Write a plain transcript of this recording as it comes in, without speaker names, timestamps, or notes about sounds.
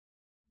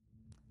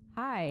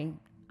Hi,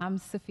 I'm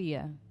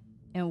Sophia,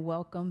 and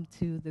welcome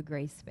to the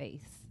Grace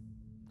Space.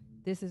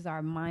 This is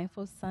our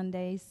Mindful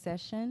Sunday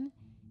session,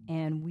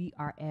 and we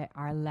are at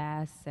our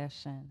last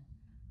session.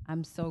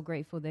 I'm so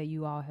grateful that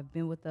you all have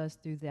been with us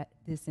through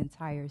this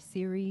entire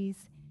series.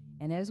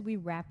 And as we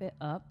wrap it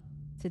up,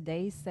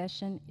 today's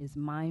session is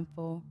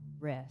Mindful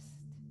Rest.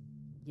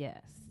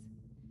 Yes.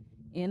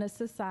 In a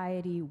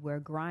society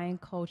where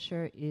grind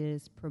culture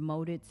is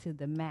promoted to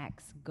the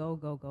max, go,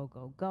 go, go,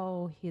 go,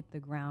 go, hit the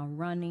ground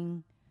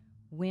running,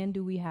 when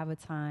do we have a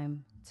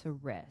time to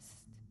rest?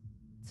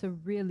 To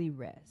really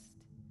rest.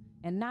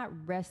 And not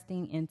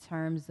resting in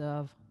terms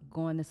of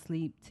going to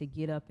sleep to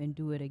get up and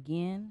do it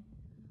again,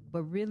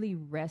 but really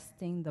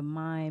resting the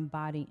mind,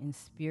 body, and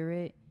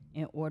spirit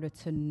in order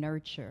to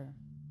nurture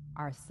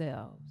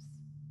ourselves.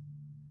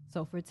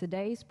 So for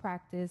today's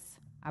practice,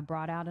 I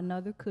brought out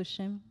another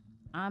cushion.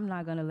 I'm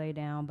not going to lay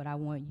down, but I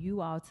want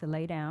you all to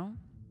lay down.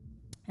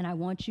 And I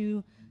want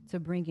you to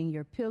bring in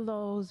your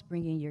pillows,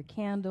 bring in your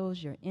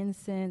candles, your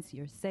incense,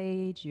 your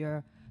sage,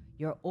 your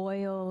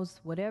oils,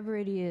 whatever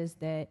it is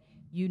that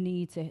you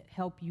need to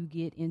help you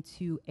get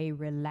into a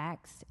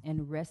relaxed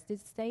and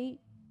rested state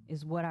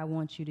is what I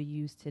want you to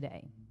use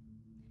today.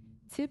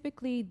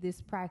 Typically, this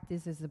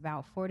practice is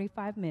about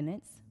 45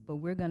 minutes, but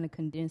we're going to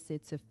condense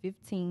it to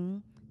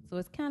 15. So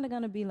it's kind of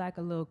going to be like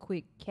a little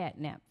quick cat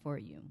nap for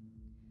you.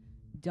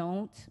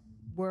 Don't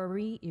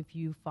worry if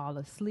you fall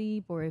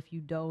asleep or if you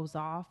doze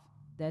off.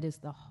 That is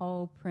the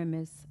whole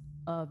premise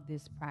of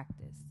this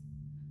practice.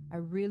 I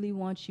really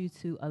want you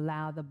to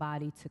allow the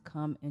body to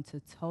come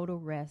into total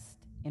rest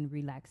and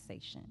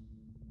relaxation.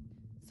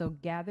 So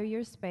gather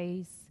your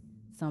space,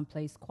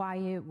 someplace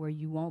quiet where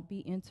you won't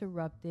be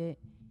interrupted,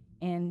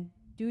 and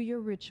do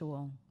your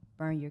ritual.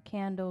 Burn your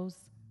candles,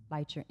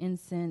 light your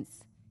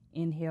incense,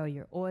 inhale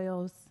your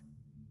oils,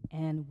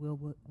 and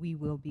we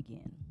will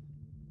begin.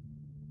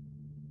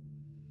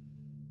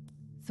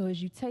 So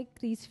as you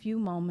take these few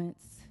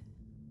moments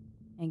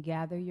and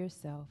gather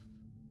yourself,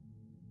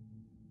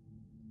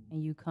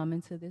 and you come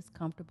into this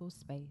comfortable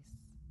space,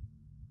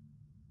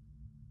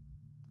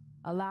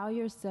 allow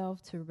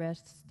yourself to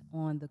rest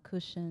on the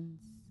cushions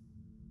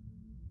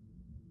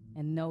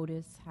and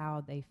notice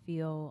how they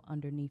feel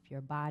underneath your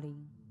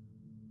body.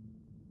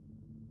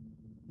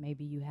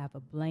 Maybe you have a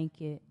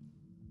blanket.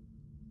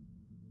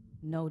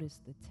 Notice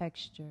the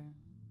texture,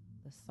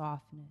 the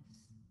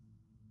softness.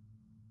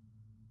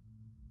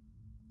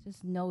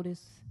 Just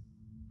notice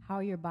how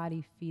your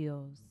body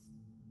feels.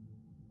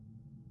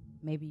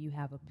 Maybe you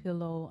have a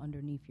pillow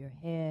underneath your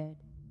head.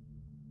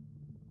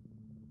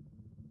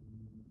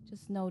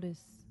 Just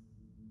notice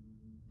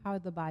how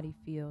the body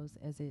feels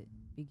as it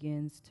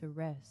begins to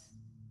rest.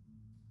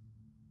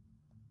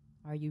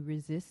 Are you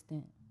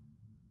resistant?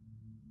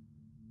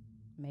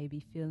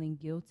 Maybe feeling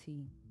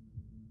guilty?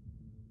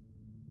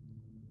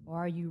 Or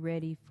are you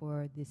ready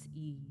for this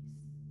ease,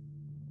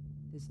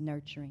 this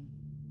nurturing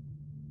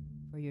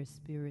for your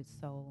spirit,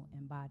 soul,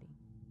 and body?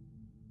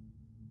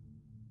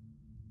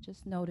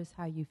 Just notice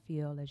how you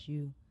feel as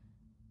you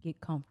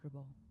get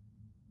comfortable.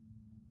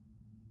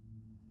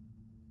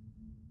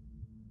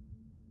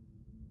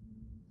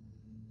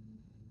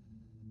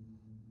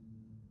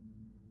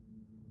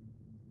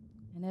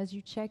 And as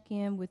you check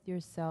in with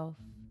yourself,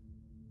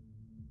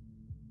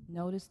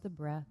 notice the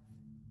breath,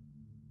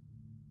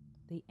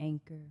 the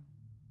anchor,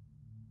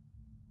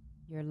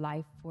 your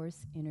life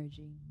force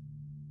energy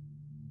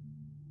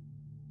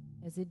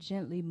as it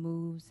gently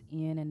moves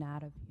in and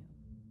out of you,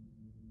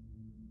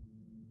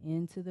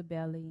 into the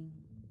belly,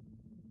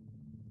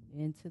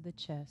 into the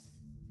chest,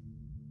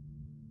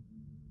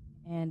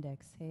 and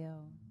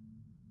exhale.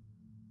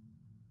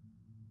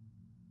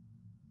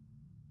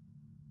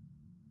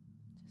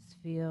 Just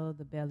feel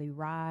the belly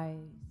rise,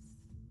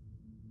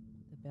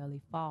 the belly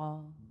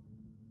fall.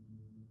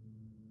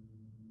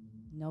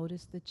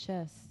 Notice the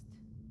chest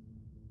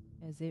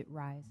as it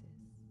rises,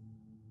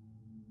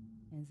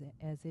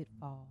 as it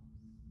falls.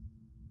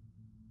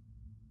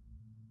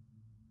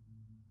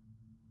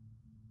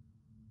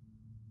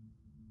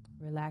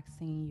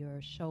 Relaxing your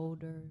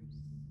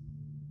shoulders,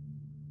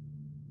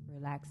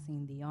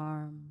 relaxing the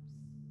arms,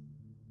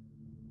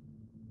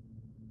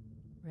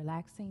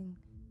 relaxing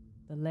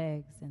the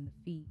legs and the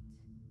feet.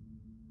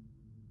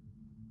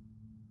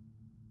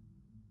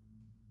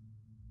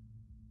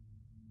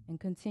 And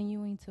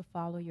continuing to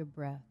follow your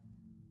breath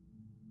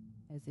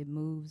as it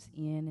moves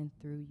in and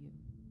through you.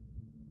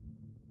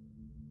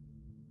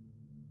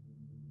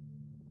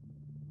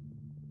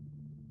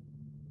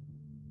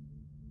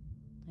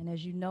 And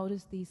as you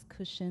notice these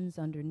cushions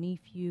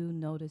underneath you,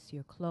 notice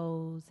your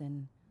clothes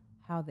and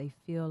how they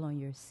feel on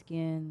your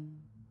skin.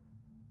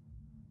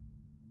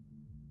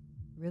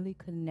 Really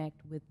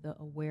connect with the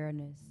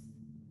awareness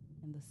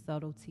and the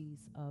subtleties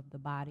of the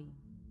body.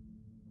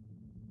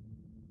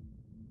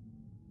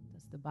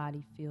 Does the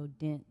body feel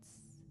dense?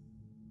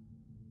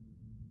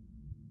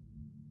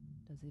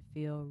 Does it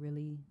feel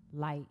really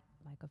light,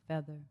 like a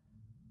feather?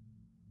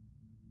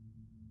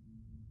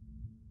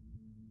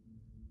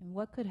 And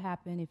what could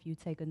happen if you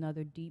take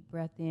another deep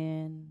breath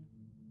in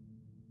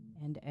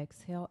And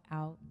exhale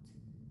out.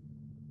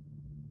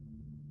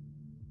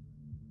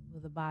 Will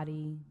the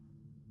body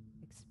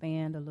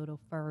expand a little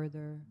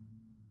further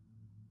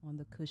on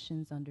the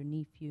cushions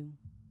underneath you?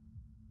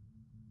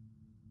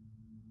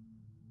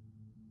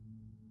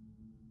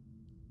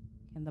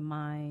 Can the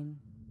mind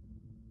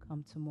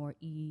come to more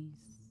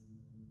ease?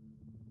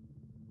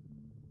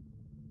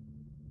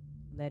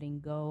 Letting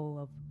go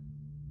of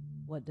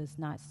what does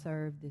not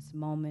serve this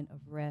moment of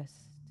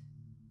rest.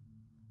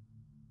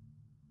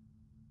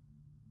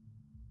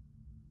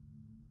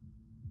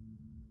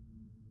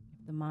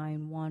 If the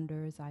mind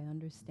wanders, I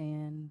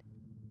understand.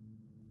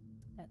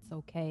 That's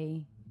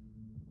okay.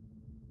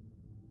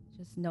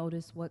 Just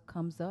notice what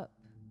comes up.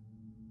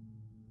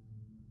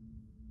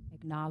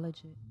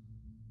 Acknowledge it.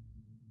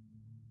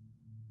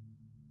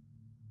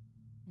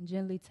 And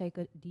gently take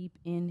a deep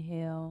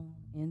inhale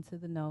into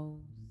the nose.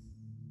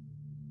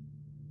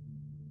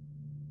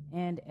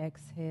 And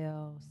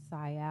exhale,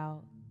 sigh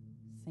out,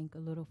 sink a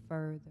little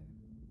further.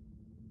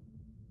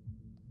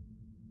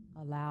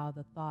 Allow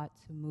the thought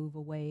to move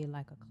away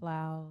like a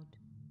cloud.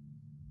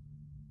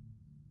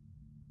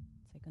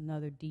 Take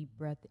another deep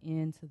breath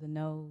into the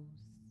nose.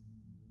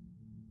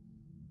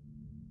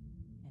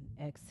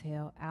 And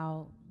exhale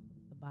out.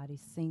 The body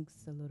sinks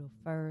a little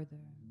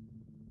further,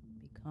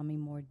 becoming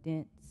more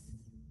dense,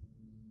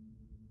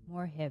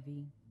 more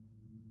heavy,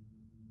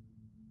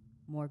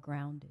 more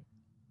grounded.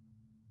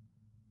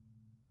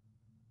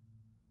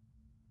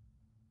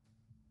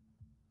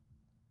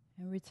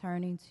 And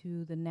returning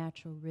to the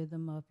natural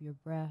rhythm of your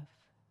breath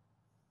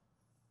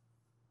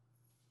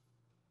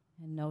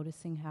and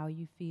noticing how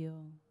you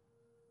feel.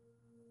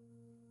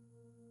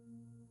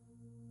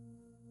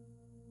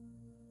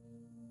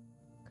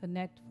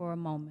 Connect for a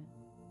moment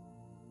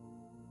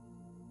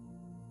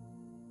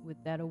with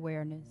that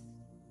awareness,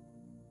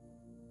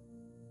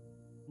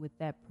 with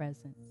that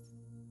presence.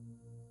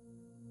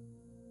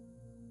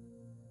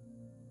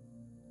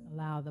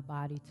 Allow the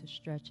body to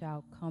stretch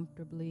out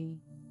comfortably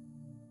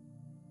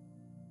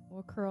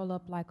or curl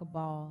up like a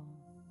ball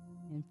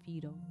in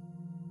fetal.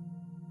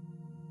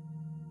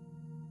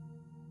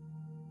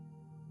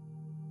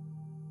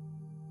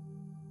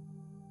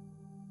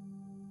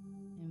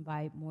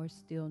 Invite more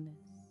stillness,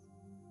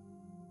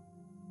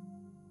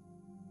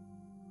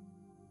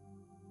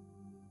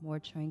 more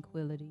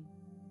tranquility,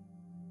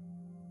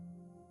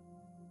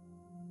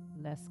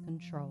 less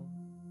control.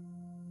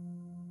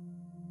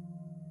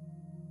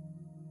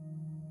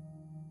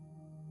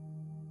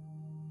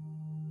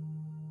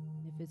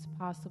 If it's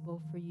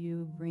possible for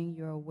you, bring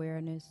your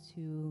awareness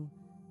to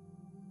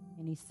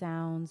any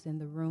sounds in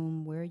the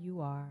room where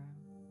you are.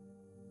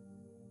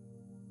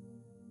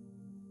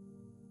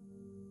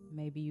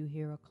 Maybe you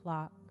hear a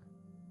clock.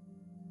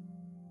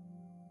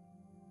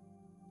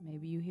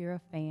 Maybe you hear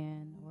a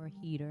fan or a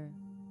heater.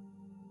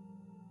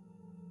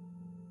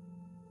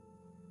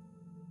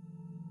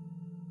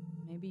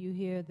 Maybe you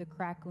hear the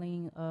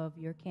crackling of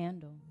your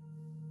candle.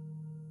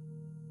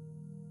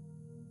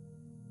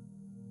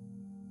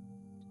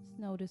 Just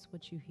notice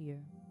what you hear.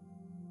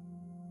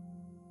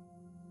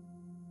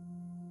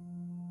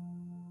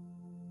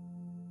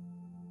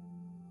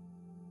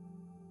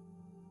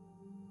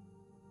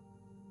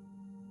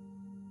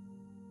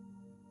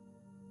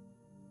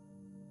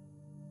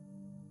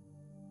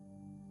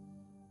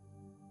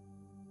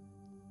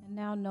 And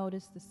now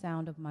notice the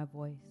sound of my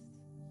voice.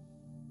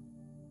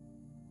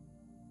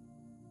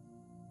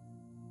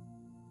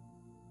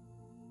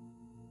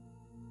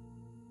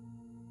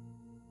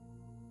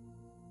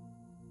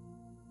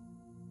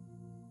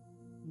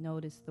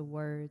 Notice the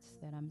words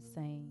that I'm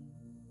saying.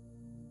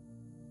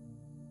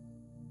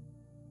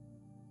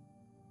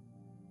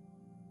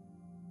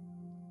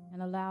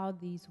 And allow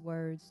these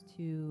words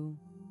to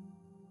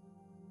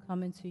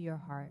come into your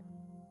heart.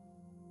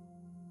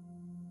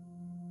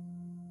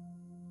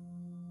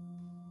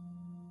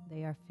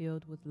 They are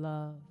filled with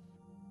love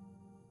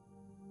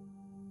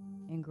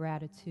and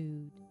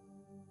gratitude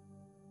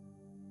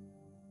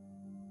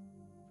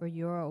for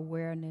your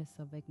awareness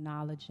of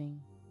acknowledging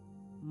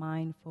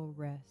mindful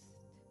rest.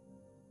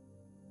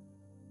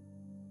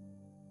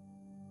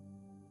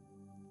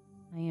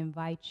 I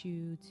invite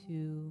you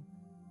to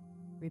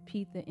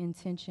repeat the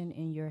intention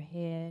in your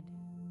head.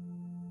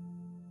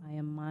 I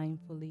am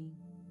mindfully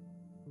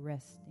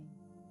resting.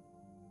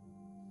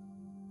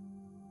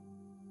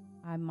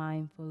 I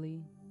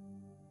mindfully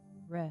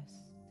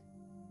rest.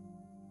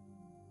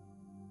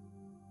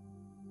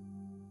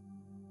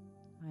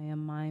 I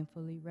am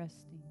mindfully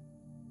resting.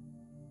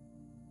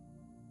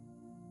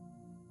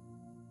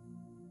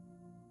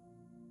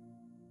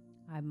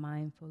 I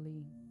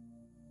mindfully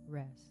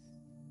rest.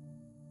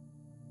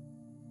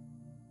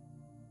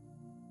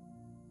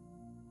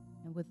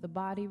 And with the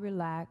body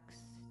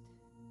relaxed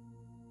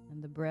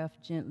and the breath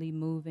gently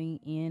moving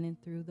in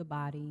and through the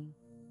body,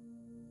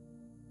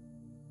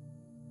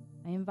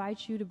 I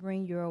invite you to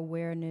bring your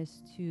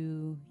awareness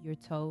to your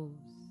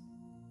toes,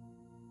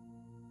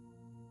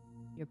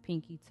 your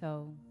pinky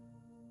toe,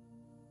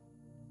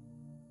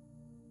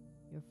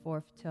 your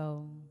fourth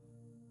toe,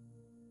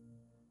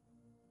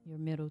 your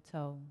middle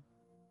toe,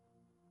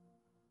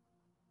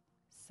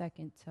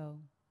 second toe,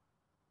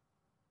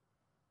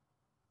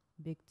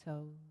 big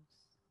toes,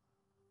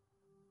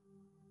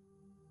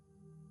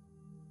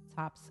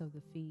 tops of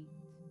the feet,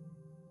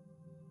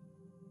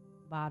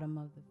 bottom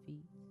of the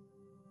feet,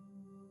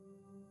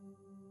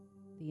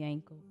 the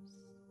ankles,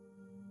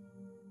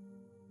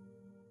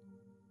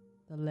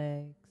 the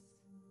legs,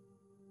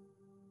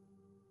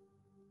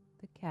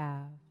 the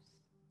calves,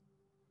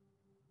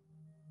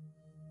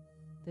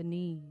 the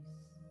knees,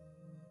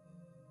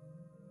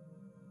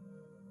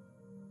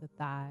 the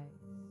thighs,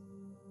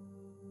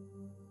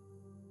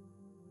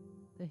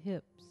 the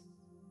hips,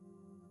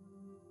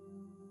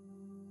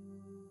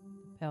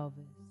 the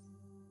pelvis,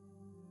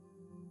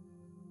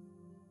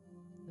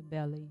 the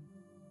belly,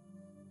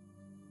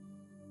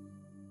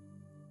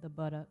 the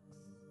buttocks,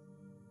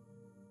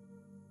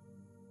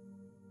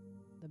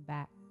 the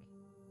back,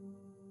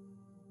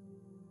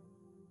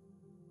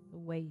 the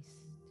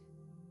waist,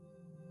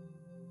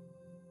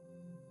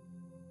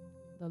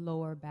 the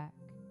lower back,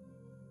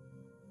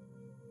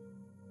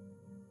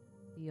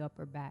 the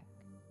upper back,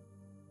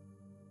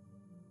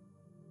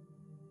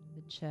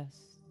 the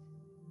chest,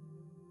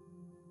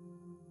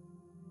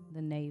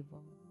 the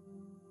navel,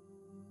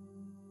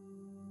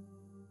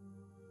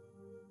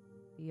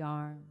 the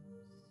arms,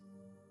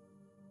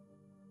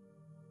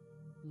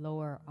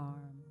 lower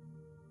arm,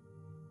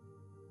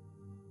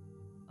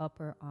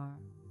 upper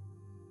arm,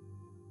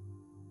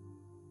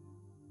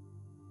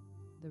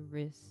 the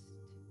wrist,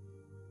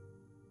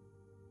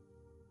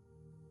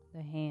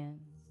 the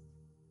hands,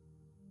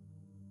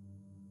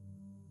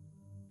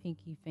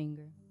 pinky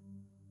finger,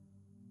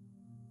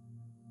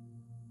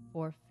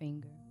 fourth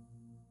finger,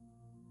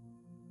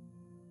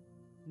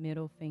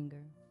 middle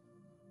finger,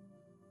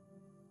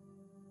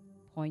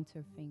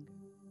 pointer finger,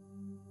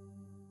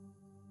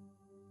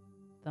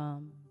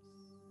 thumbs,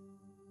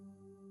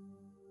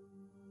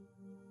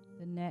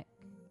 the neck,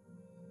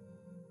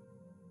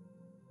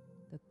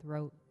 the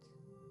throat,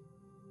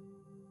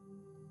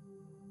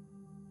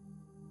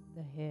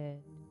 the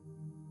head,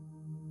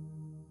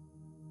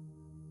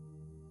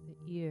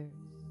 the ears,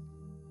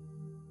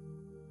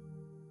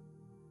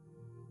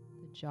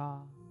 the jaw,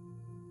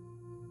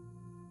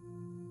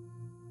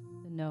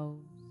 the nose,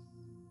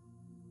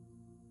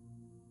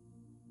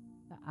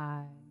 the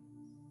eyes,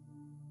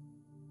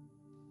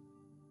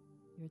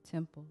 your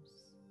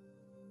temples,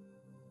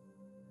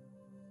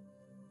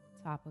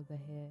 top of the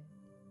head,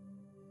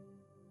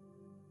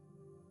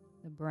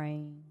 the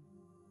brain,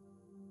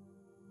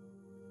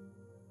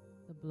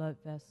 the blood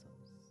vessels,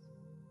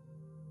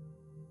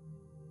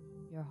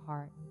 your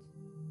heart,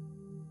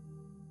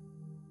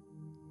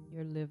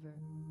 your liver,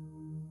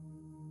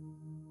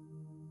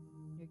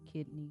 your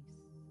kidneys,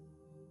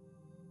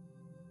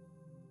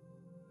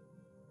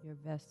 your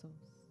vessels,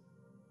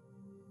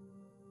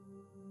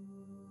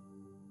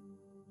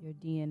 your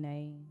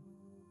DNA,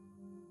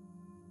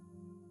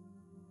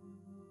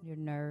 your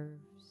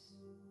nerves,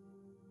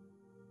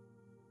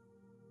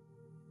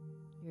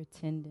 your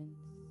tendons,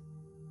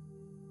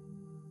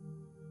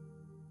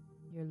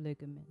 your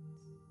ligaments,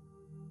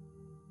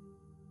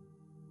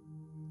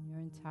 your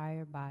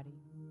entire body.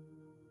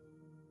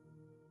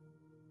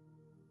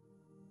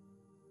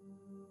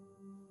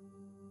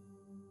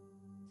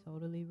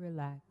 Totally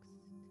relaxed,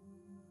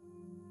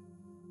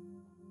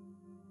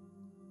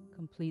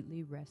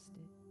 completely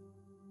rested,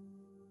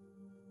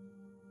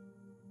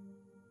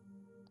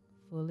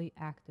 fully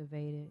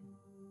activated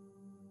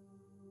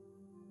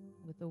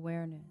with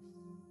awareness.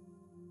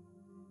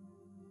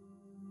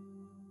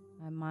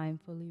 I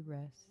mindfully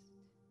rest.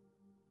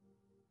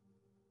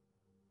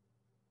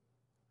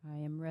 I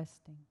am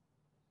resting.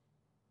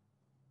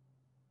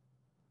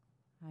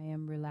 I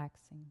am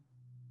relaxing.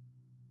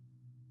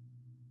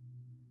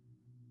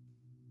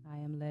 I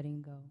am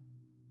letting go.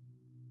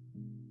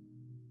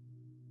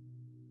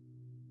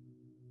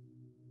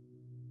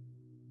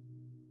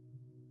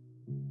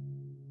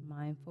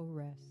 Mindful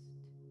rest.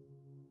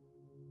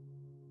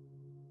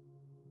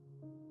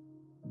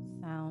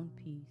 Sound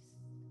peace.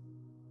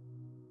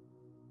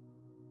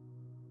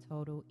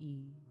 Total ease.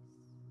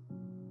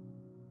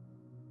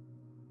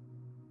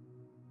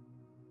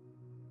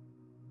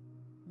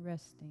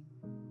 Resting.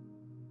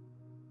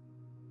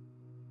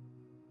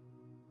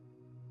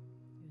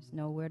 There's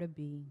nowhere to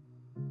be.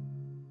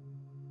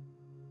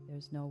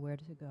 There's nowhere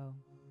to go.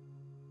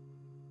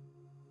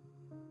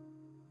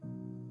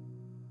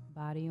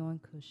 Body on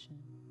cushion.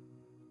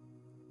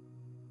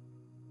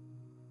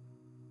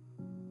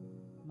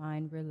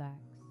 Mind relaxed.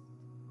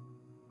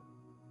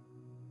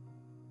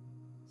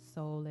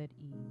 Soul at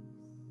ease.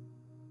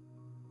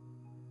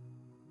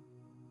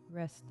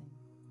 Resting.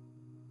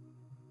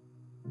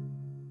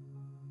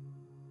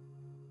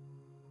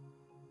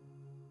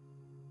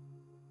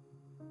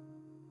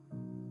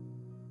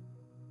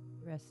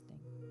 Resting.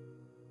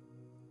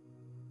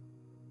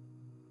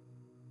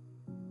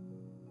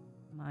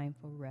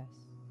 Mindful rest.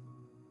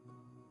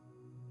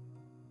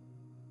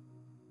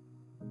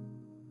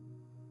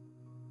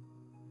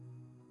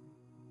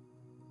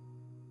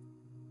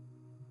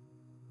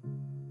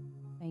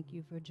 Thank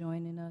you for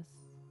joining us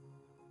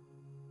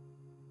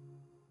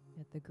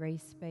at the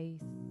Grace Space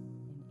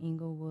in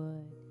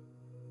Inglewood.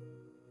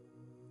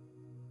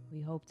 We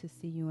hope to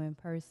see you in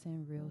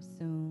person real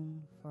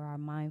soon for our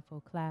mindful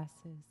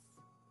classes.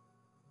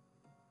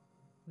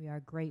 We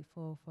are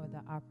grateful for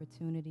the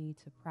opportunity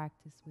to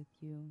practice with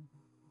you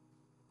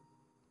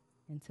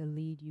and to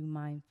lead you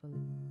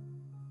mindfully.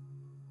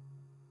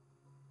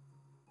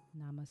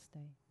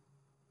 Namaste.